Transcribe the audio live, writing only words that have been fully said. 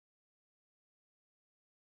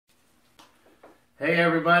Hey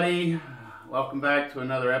everybody, welcome back to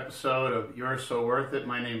another episode of You're So Worth It.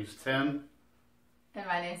 My name's Tim. And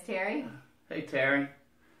my name's Terry. Hey Terry.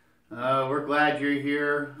 We're glad you're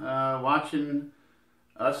here watching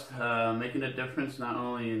us making a difference not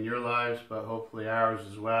only in your lives but hopefully ours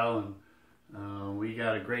as well. And we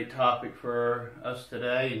got a great topic for us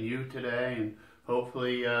today and you today, and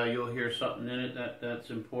hopefully you'll hear something in it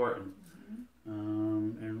that's important.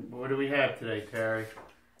 And what do we have today, Terry?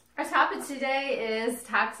 Our topic today is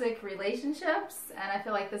toxic relationships, and I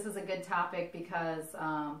feel like this is a good topic because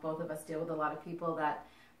both of us deal with a lot of people that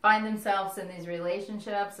find themselves in these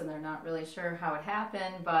relationships and they're not really sure how it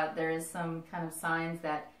happened, but there is some kind of signs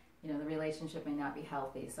that, you know, the relationship may not be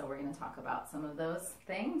healthy. So we're going to talk about some of those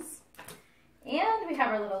things. And we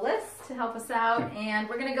have our little list to help us out, and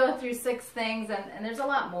we're going to go through 6 things, and there's a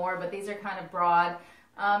lot more, but these are kind of broad.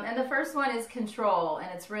 And the first one is control, and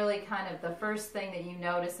it's really kind of the first thing that you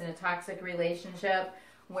notice in a toxic relationship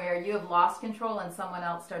where you have lost control and someone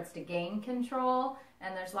else starts to gain control.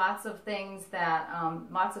 And there's lots of things that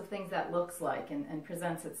looks like and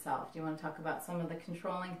presents itself. Do you want to talk about some of the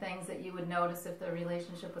controlling things that you would notice if the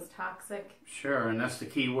relationship was toxic? Sure, and that's the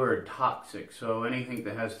key word, toxic. So anything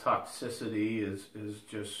that has toxicity is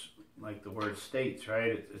just like the word states,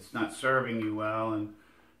 right? It's not serving you well, and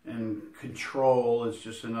control is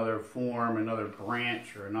just another form, another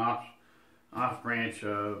branch or an off branch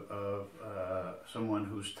of someone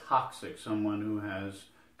who's toxic, someone who has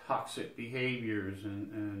toxic behaviors,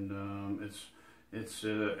 and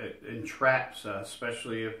it entraps us,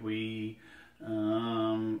 especially if we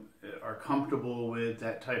are comfortable with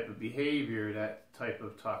that type of behavior, that type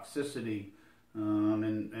of toxicity.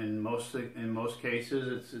 In most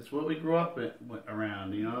cases, it's what we grew up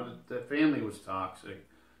around. You know, the family was toxic.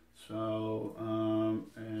 So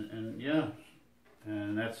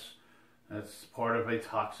and that's part of a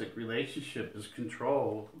toxic relationship is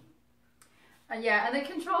control. Yeah, and the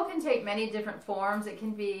control can take many different forms. It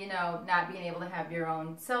can be, you know, not being able to have your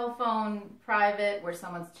own cell phone private, where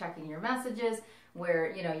someone's checking your messages,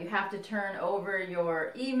 where, you know, you have to turn over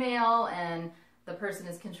your email and the person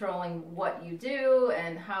is controlling what you do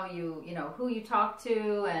and how you know, who you talk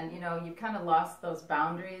to, and, you know, you've kind of lost those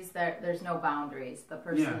boundaries. There's no boundaries. The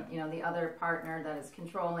person, you know, the other partner that is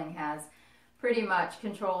controlling has pretty much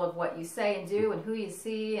control of what you say and do and who you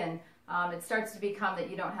see, and it starts to become that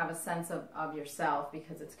you don't have a sense of yourself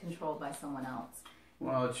because it's controlled by someone else.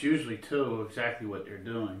 Well, it's usually, too, exactly what they're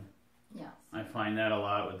doing. Yes. I find that a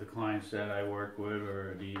lot with the clients that I work with,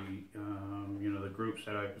 or the, you know, the groups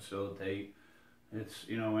that I facilitate. It's,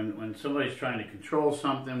 you know, when somebody's trying to control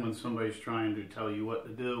something, when somebody's trying to tell you what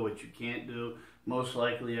to do, what you can't do, most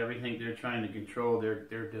likely everything they're trying to control,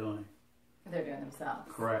 they're doing. They're doing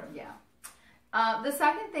themselves. Correct. Yeah. The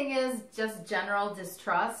second thing is just general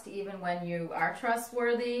distrust, even when you are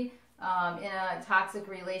trustworthy. In a toxic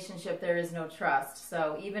relationship, there is no trust.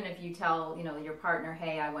 So even if you tell, you know, your partner,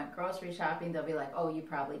 hey, I went grocery shopping, they'll be like, oh, you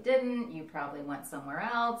probably didn't. You probably went somewhere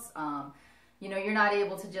else. You know, you're not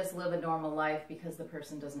able to just live a normal life because the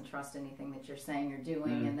person doesn't trust anything that you're saying or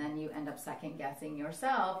doing. And then you end up second guessing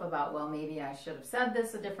yourself about, well, maybe I should have said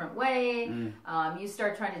this a different way. You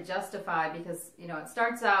start trying to justify because, you know, it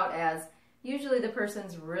starts out as usually the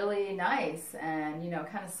person's really nice and, you know,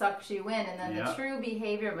 kind of sucks you in. And then the true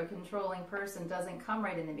behavior of a controlling person doesn't come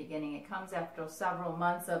right in the beginning. It comes after several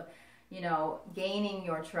months of, you know, gaining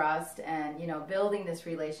your trust and, you know, building this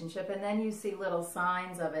relationship. And then you see little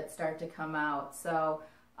signs of it start to come out. So,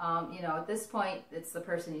 you know, at this point, it's the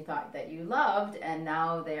person you thought that you loved, and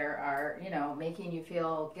now they are, you know, making you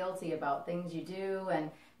feel guilty about things you do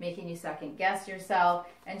and making you second guess yourself,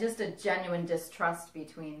 and just a genuine distrust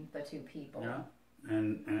between the two people. Yeah,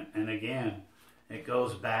 and again, it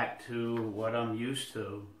goes back to what I'm used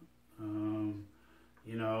to.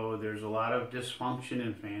 You know, there's a lot of dysfunction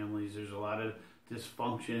in families. There's a lot of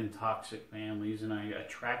dysfunction in toxic families, and I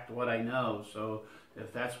attract what I know. So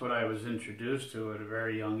if that's what I was introduced to at a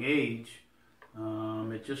very young age,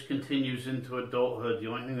 it just continues into adulthood. The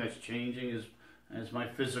only thing that's changing is my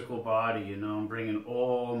physical body. You know, I'm bringing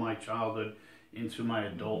all my childhood into my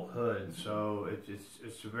adulthood. So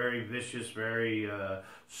it's a very vicious, very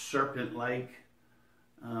serpent-like,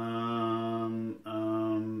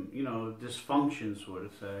 you know, dysfunction, sort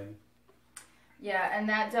of thing. Yeah, and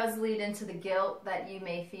that does lead into the guilt that you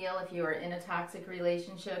may feel if you are in a toxic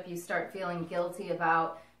relationship. You start feeling guilty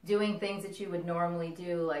about doing things that you would normally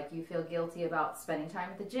do, like you feel guilty about spending time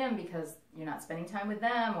at the gym because you're not spending time with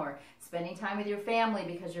them, or spending time with your family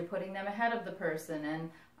because you're putting them ahead of the person. And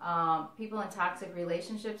people in toxic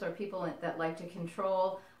relationships are people that like to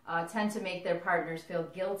control tend to make their partners feel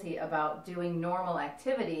guilty about doing normal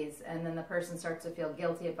activities, and then the person starts to feel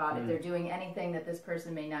guilty about if they're doing anything that this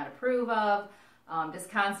person may not approve of. Just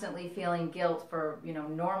constantly feeling guilt for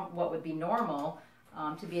what would be normal,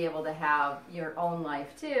 to be able to have your own life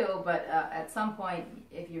too. But at some point,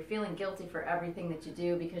 if you're feeling guilty for everything that you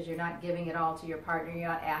do because you're not giving it all to your partner, you're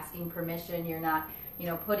not asking permission, you're not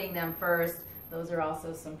putting them first, those are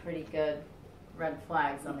also some pretty good red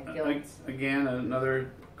flags on the guilt. Again,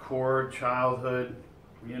 another core childhood,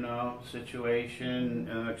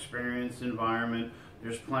 situation, experience, environment.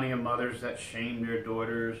 There's plenty of mothers that shame their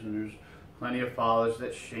daughters, and there's plenty of fathers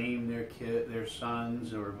that shame their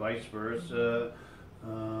sons, or vice versa.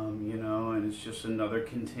 And it's just another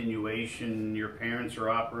continuation. Your parents are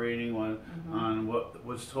operating on what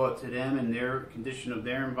was taught to them and their condition of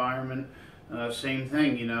their environment. Same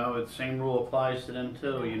thing, the same rule applies to them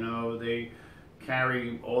too. They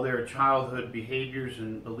carry all their childhood behaviors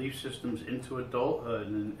and belief systems into adulthood,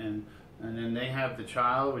 and then they have the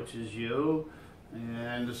child, which is you,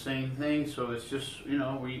 and the same thing. So it's just,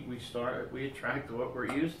 we attract what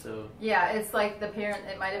we're used to. Yeah, it's like the parent,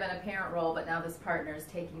 it might have been a parent role, but now this partner is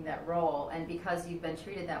taking that role, and because you've been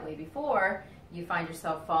treated that way before, you find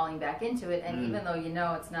yourself falling back into it, and even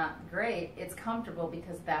though it's not great, it's comfortable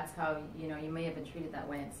because that's how, you may have been treated that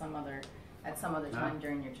way at some other time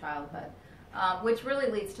during your childhood. Which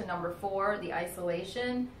really leads to number 4, the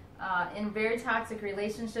isolation. In very toxic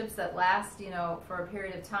relationships that last, for a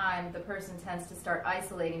period of time, the person tends to start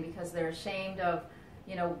isolating because they're ashamed of,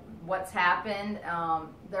 what's happened.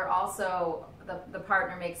 They're also, the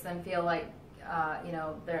partner makes them feel like,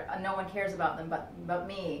 no one cares about them but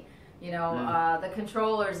me. The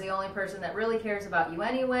controller is the only person that really cares about you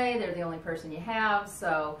anyway. They're the only person you have,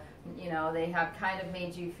 so they have kind of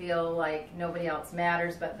made you feel like nobody else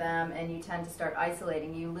matters but them, and you tend to start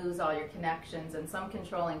isolating. You lose all your connections, and some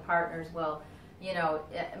controlling partners will,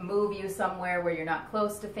 move you somewhere where you're not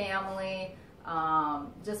close to family.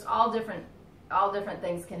 Just all different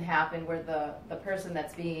things can happen where the person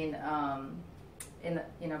that's being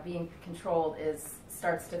being controlled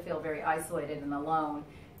starts to feel very isolated and alone.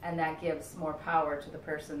 And that gives more power to the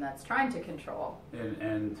person that's trying to control.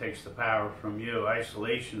 And takes the power from you.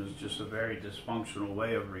 Isolation is just a very dysfunctional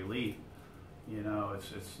way of relief.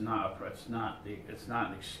 It's not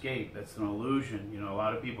an escape. It's an illusion. A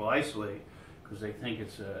lot of people isolate because they think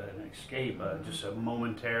it's an escape, just a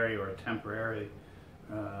momentary or a temporary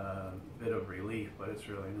bit of relief, but it's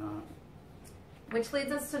really not. Which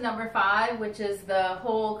leads us to number 5, which is the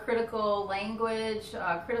whole critical language,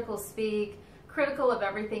 critical speak, critical of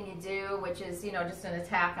everything you do, which is, just an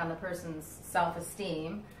attack on the person's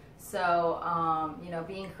self-esteem. So,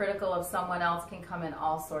 being critical of someone else can come in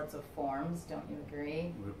all sorts of forms. Don't you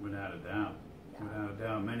agree? Without a doubt. Yeah. Without a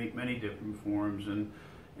doubt. Many different forms.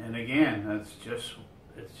 And again, it's just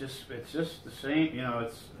the same,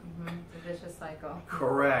 it's... It's a vicious cycle.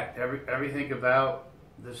 Correct. Everything about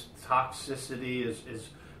this toxicity is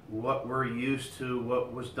what we're used to,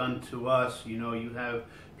 what was done to us. You have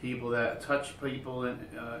people that touch people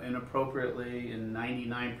inappropriately, and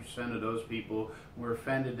 99% of those people were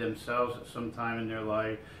offended themselves at some time in their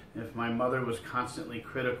life. If my mother was constantly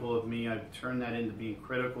critical of me, I've turned that into being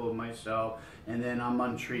critical of myself, and then I'm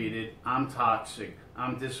untreated, I'm toxic,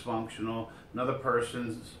 I'm dysfunctional. Another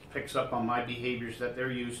person picks up on my behaviors that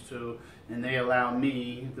they're used to, and they allow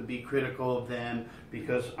me to be critical of them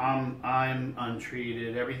because I'm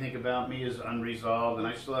untreated. Everything about me is unresolved, and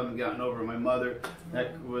I still haven't gotten over my mother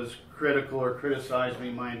that was critical or criticized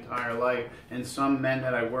me my entire life. And some men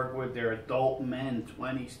that I work with, they're adult men,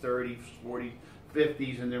 20s, 30s, 40s,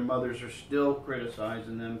 50s, and their mothers are still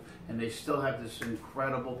criticizing them, and they still have this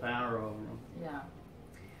incredible power over them. Yeah.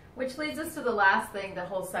 Which leads us to the last thing, the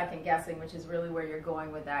whole second guessing, which is really where you're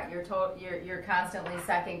going with that. You're constantly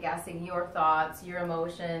second guessing your thoughts, your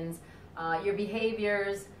emotions, your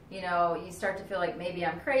behaviors. You start to feel like maybe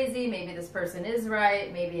I'm crazy, maybe this person is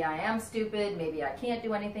right, maybe I am stupid, maybe I can't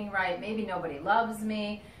do anything right, maybe nobody loves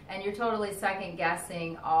me. And you're totally second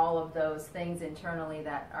guessing all of those things internally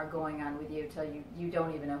that are going on with you till you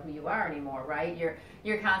don't even know who you are anymore, right?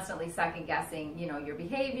 You're constantly second guessing, your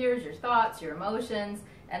behaviors, your thoughts, your emotions,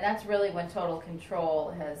 and that's really when total control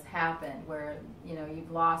has happened, where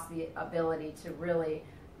you've lost the ability to really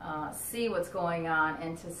see what's going on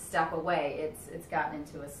and to step away. It's gotten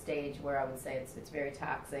into a stage where I would say it's very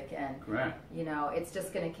toxic, and correct. It's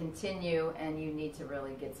just going to continue, and you need to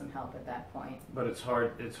really get some help at that point. But it's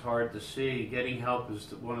hard to see. Getting help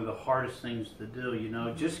is one of the hardest things to do.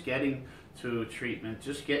 Just getting to treatment,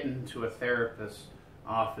 just getting to a therapist's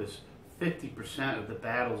office, 50% of the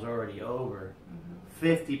battle's already over.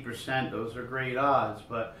 50%, those are great odds.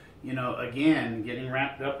 But, you know, again, getting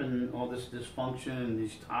wrapped up in all this dysfunction and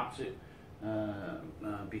these toxic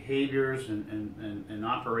behaviors and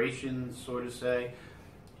operations, so to say,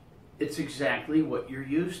 it's exactly what you're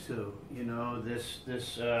used to. You know, this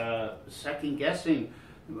second guessing.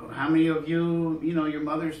 How many of you, you know, your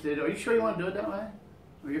mothers did, are you sure you want to do it that way?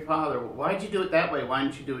 Or your father, why'd you do it that way? Why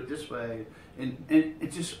didn't you do it this way? And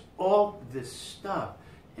it's just all this stuff.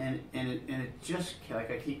 And it just, like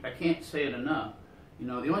I can't say it enough. You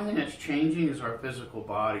know, the only thing that's changing is our physical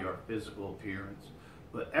body, our physical appearance.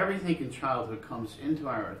 But everything in childhood comes into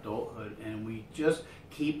our adulthood, and we just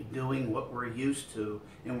keep doing what we're used to.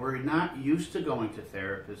 And we're not used to going to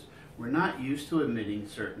therapists. We're not used to admitting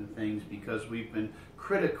certain things because we've been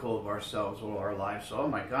critical of ourselves all our lives. So, oh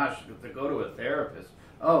my gosh, to go to a therapist,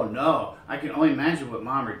 oh no, I can only imagine what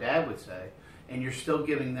mom or dad would say. And you're still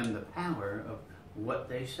giving them the power of what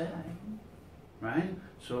they say, right?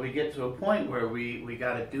 So we get to a point where we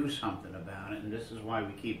got to do something about it, and this is why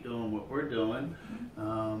we keep doing what we're doing,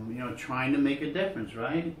 you know, trying to make a difference,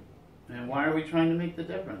 right? And why are we trying to make the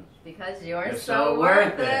difference? Because you're so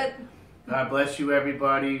worth it. God bless you,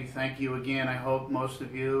 everybody. Thank you again. I hope most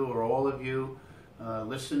of you or all of you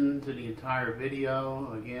listen to the entire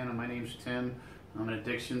video. Again, my name's Tim. I'm an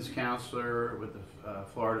addictions counselor with the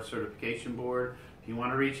Florida Certification Board. If you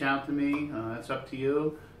want to reach out to me, that's up to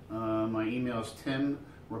you. My email is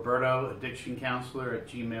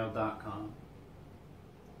timrobertoaddictioncounselor@gmail.com.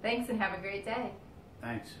 Thanks, and have a great day.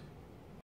 Thanks.